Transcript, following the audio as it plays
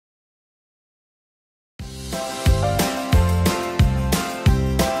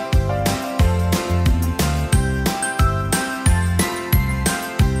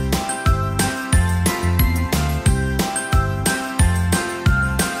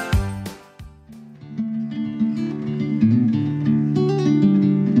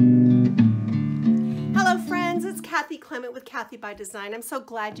Kathy by Design. I'm so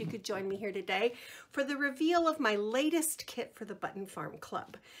glad you could join me here today for the reveal of my latest kit for the Button Farm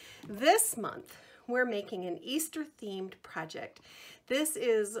Club. This month, we're making an Easter themed project. This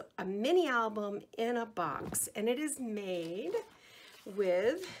is a mini album in a box, and it is made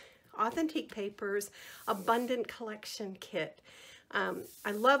with Authentique Paper's Abundant Collection Kit.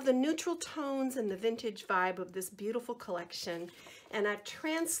 I love the neutral tones and the vintage vibe of this beautiful collection, and I've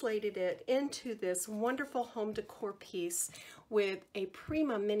translated it into this wonderful home decor piece with a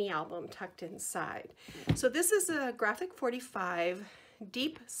Prima mini album tucked inside. So this is a graphic 45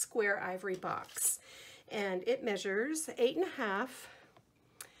 deep square ivory box, and it measures 8.5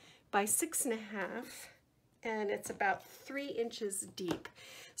 by 6.5, and it's about 3 inches deep.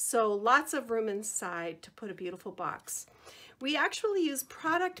 So lots of room inside to put a beautiful box. We actually use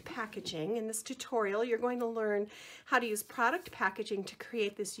product packaging. In this tutorial, you're going to learn how to use product packaging to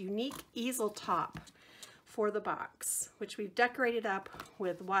create this unique easel top for the box, which we've decorated up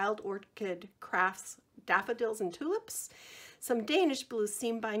with Wild Orchid Crafts Daffodils and Tulips, some Danish blue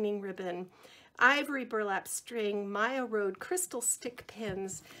seam binding ribbon, Ivory burlap string, Maya Road crystal stick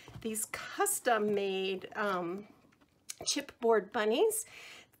pins, these custom made chipboard bunnies.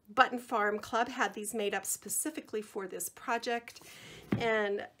 Button Farm Club had these made up specifically for this project,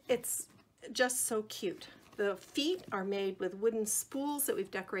 and it's just so cute. The feet are made with wooden spools that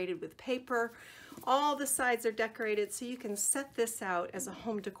we've decorated with paper. All the sides are decorated, so you can set this out as a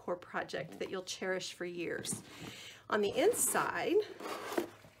home decor project that you'll cherish for years. On the inside,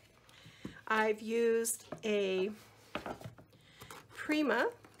 I've used a Prima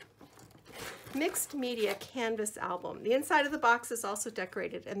mixed media canvas album. The inside of the box is also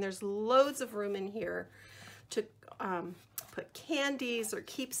decorated, and there's loads of room in here to put candies or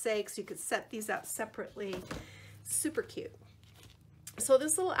keepsakes. You could set these out separately. Super cute. So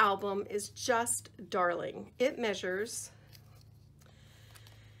this little album is just darling. It measures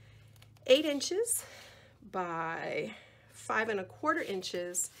 8 inches by 5¼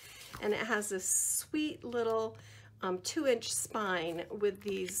 inches, and it has this sweet little 2-inch spine with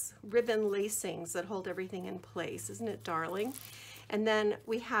these ribbon lacings that hold everything in place. Isn't it darling? And then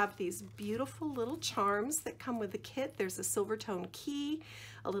we have these beautiful little charms that come with the kit. There's a silver tone key,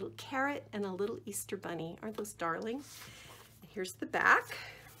 a little carrot, and a little Easter bunny. Aren't those darling? Here's the back.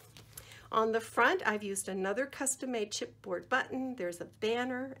 On the front, I've used another custom-made chipboard button. There's a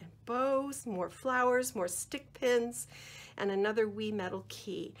banner and bows, more flowers, more stick pins, and another wee metal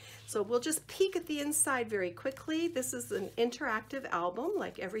key. So we'll just peek at the inside very quickly. This is an interactive album,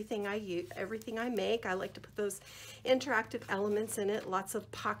 like everything I make. I like to put those interactive elements in it, lots of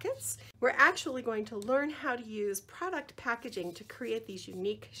pockets. We're actually going to learn how to use product packaging to create these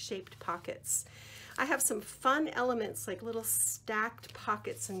unique shaped pockets. I have some fun elements like little stacked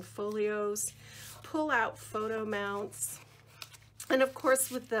pockets and folios, pull-out photo mounts, and of course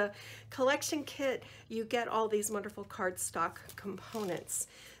with the collection kit you get all these wonderful cardstock components.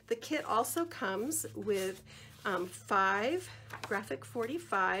 The kit also comes with 5 graphic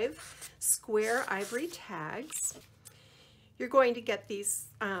 45 square ivory tags. You're going to get these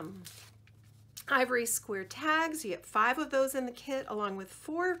ivory square tags. You get 5 of those in the kit, along with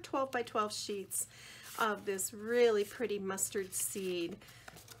 4 12 by 12 sheets of this really pretty mustard seed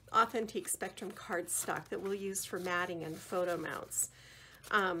Authentique Spectrum cardstock that we'll use for matting and photo mounts.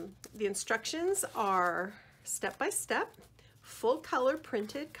 The instructions are step by step, full color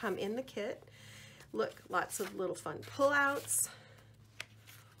printed, come in the kit. Look, lots of little fun pullouts,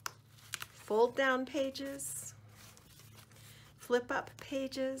 fold down pages, flip up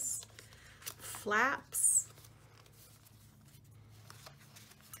pages, flaps,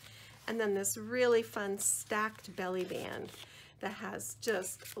 and then this really fun stacked belly band that has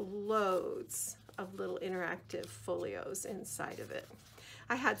just loads of little interactive folios inside of it.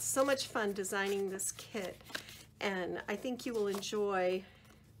 I had so much fun designing this kit, and I think you will enjoy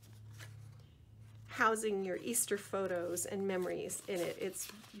housing your Easter photos and memories in it. It's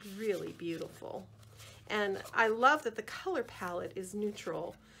really beautiful. And I love that the color palette is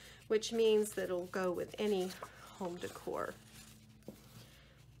neutral, which means that it'll go with any home decor.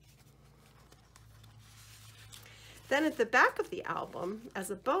 Then at the back of the album, as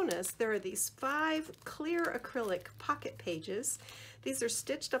a bonus, there are these 5 clear acrylic pocket pages. These are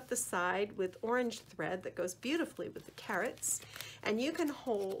stitched up the side with orange thread that goes beautifully with the carrots. And you can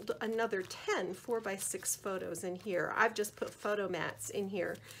hold another 10 4x6 photos in here. I've just put photo mats in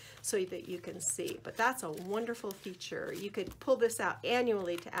here so that you can see, but that's a wonderful feature. You could pull this out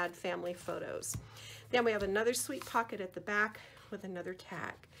annually to add family photos. Then we have another sweet pocket at the back with another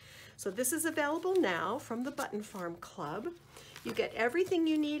tag. So this is available now from the Button Farm Club. You get everything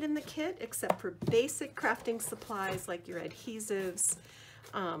you need in the kit except for basic crafting supplies like your adhesives,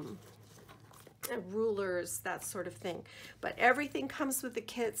 rulers, that sort of thing. But everything comes with the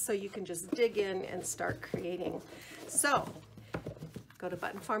kit, so you can just dig in and start creating. So go to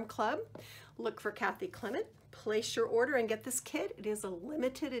Button Farm Club, look for Kathy Clement, place your order and get this kit. It is a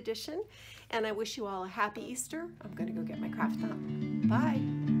limited edition, and I wish you all a happy Easter. I'm going to go get my craft done.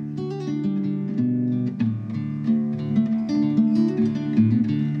 Bye.